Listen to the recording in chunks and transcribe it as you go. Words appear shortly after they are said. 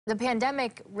The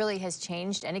pandemic really has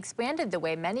changed and expanded the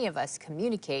way many of us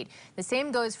communicate. The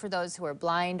same goes for those who are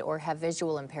blind or have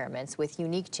visual impairments with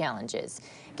unique challenges.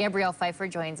 Gabrielle Pfeiffer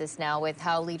joins us now with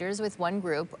how leaders with one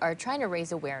group are trying to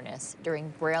raise awareness during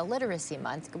Braille Literacy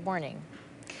Month. Good morning.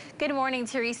 Good morning,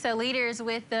 Teresa. Leaders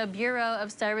with the Bureau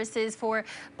of Services for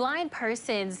Blind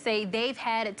Persons say they've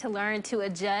had to learn to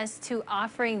adjust to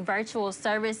offering virtual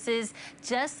services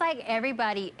just like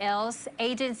everybody else.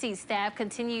 Agency staff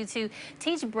continue to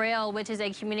teach Braille, which is a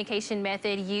communication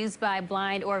method used by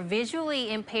blind or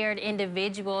visually impaired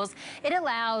individuals. It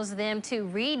allows them to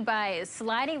read by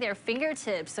sliding their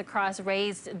fingertips across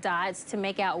raised dots to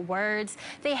make out words.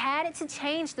 They had to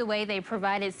change the way they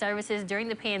provided services during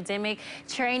the pandemic.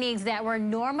 Trainings that were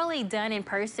normally done in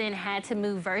person had to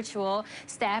move virtual.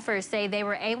 Staffers say they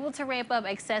were able to ramp up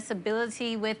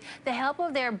accessibility with the help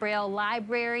of their Braille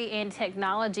library and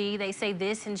technology. They say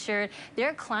this ensured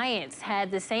their clients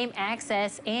had the same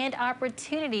access and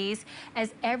opportunities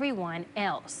as everyone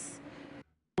else.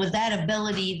 With that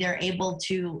ability, they're able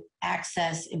to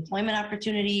access employment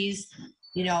opportunities,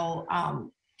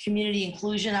 community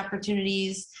inclusion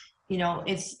opportunities.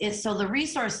 It's so the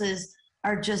resources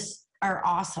are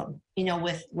awesome,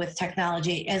 with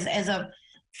technology. As a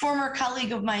former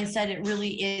colleague of mine said,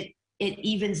 it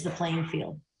evens the playing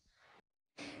field.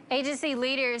 Agency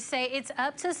leaders say it's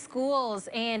up to schools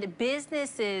and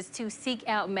businesses to seek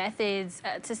out methods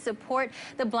to support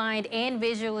the blind and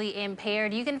visually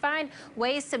impaired. You can find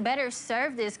ways to better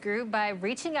serve this group by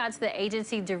reaching out to the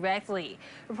agency directly.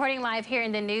 Reporting live here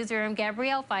in the newsroom,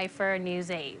 Gabrielle Pfeiffer, News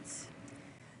 8.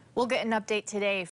 We'll get an update today